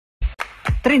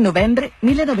3 novembre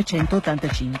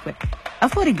 1985. A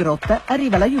fuori grotta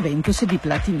arriva la Juventus di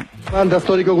Platini. Banda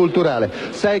storico-culturale.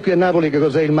 Sai qui a Napoli che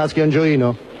cos'è il maschio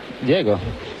angioino? Diego.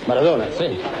 Maradona?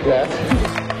 Sì.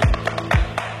 Grazie.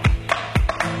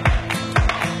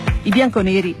 I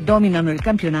bianconeri dominano il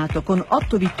campionato con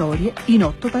 8 vittorie in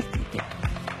 8 partite.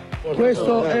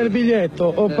 Questo è il biglietto,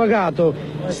 ho pagato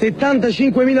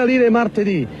 75.000 lire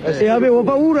martedì e avevo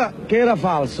paura che era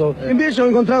falso. Invece ho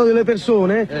incontrato delle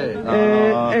persone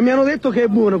e mi hanno detto che è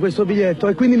buono questo biglietto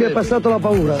e quindi mi è passato la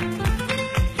paura.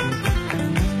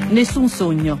 Nessun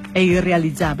sogno è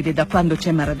irrealizzabile da quando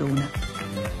c'è Maradona.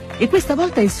 E questa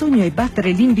volta il sogno è battere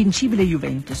l'invincibile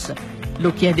Juventus.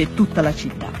 Lo chiede tutta la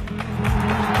città.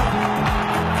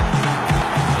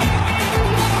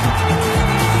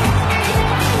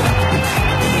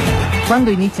 Quando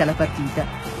inizia la partita,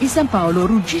 il San Paolo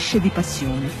ruggisce di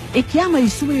passione e chiama il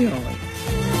suo eroe.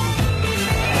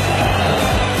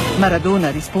 Maradona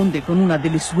risponde con una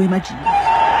delle sue magie.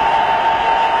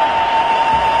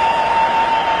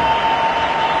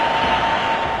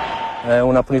 È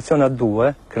una punizione a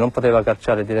 2 che non poteva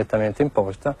calciare direttamente in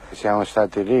porta. Siamo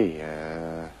stati lì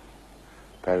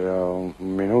per un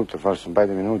minuto, forse un paio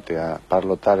di minuti, a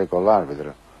parlottare con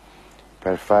l'arbitro.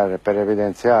 Per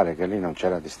evidenziare che lì non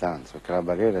c'era distanza, perché la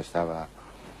barriera stava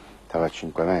a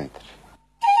 5 metri.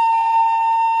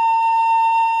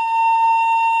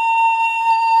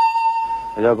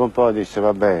 E dopo un po' disse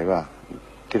vabbè, va,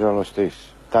 tiro lo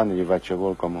stesso, tanto gli faccio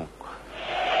gol comunque.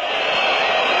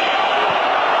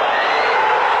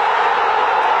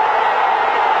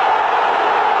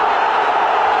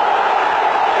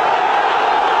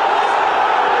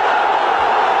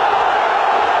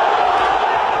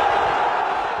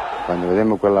 Quando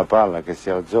vedemmo quella palla che si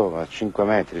alzò a 5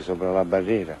 metri sopra la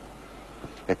barriera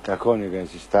e Tacconi che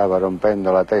si stava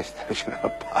rompendo la testa vicino alla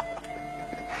palla.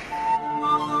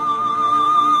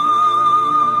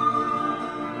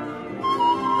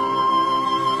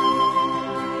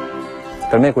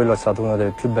 Per me quello è stato uno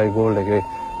dei più bei gol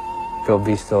che ho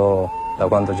visto da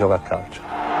quando gioco a calcio.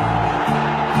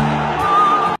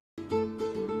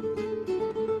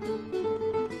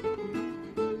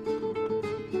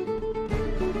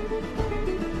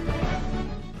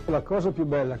 La cosa più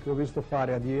bella che ho visto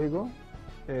fare a Diego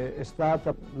è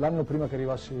stata l'anno prima che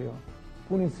arrivassi io.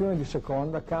 Punizione di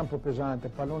seconda, campo pesante,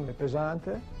 pallone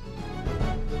pesante.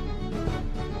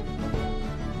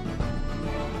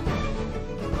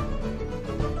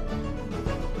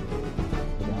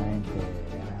 Ovviamente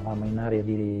eravamo in area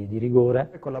di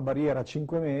rigore. Con la barriera a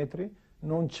 5 metri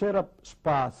non c'era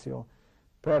spazio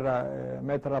per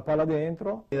mettere la palla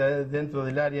dentro. Dentro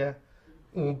dell'area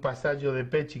un passaggio di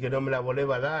Pecci che non me la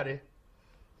voleva dare,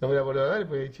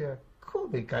 perché diceva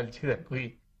come calci da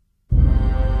qui?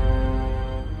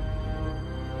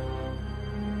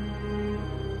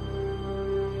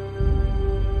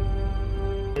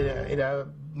 Era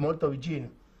molto vicino.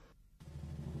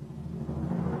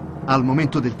 Al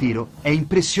momento del tiro è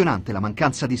impressionante la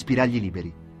mancanza di spiragli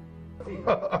liberi.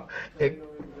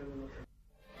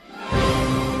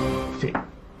 Sì,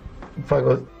 fa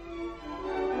così.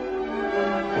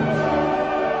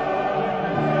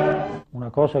 Una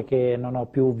cosa che non ho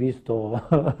più visto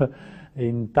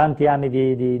in tanti anni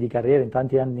di carriera, in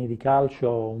tanti anni di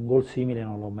calcio, un gol simile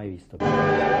non l'ho mai visto.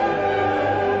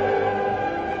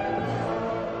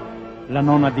 La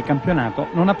nona di campionato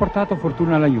non ha portato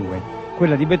fortuna alla Juve,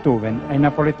 quella di Beethoven ai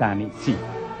napoletani sì.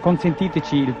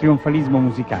 Consentiteci il trionfalismo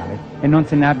musicale e non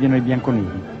se ne abbiano i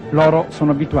bianconeri. Loro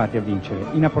sono abituati a vincere,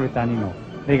 i napoletani no.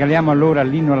 Regaliamo allora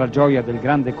l'inno alla gioia del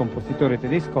grande compositore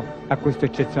tedesco a questo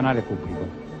eccezionale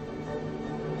pubblico.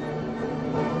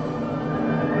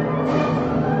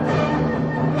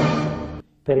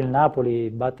 Per il Napoli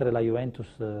battere la Juventus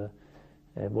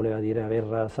voleva dire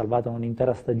aver salvato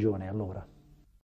un'intera stagione allora.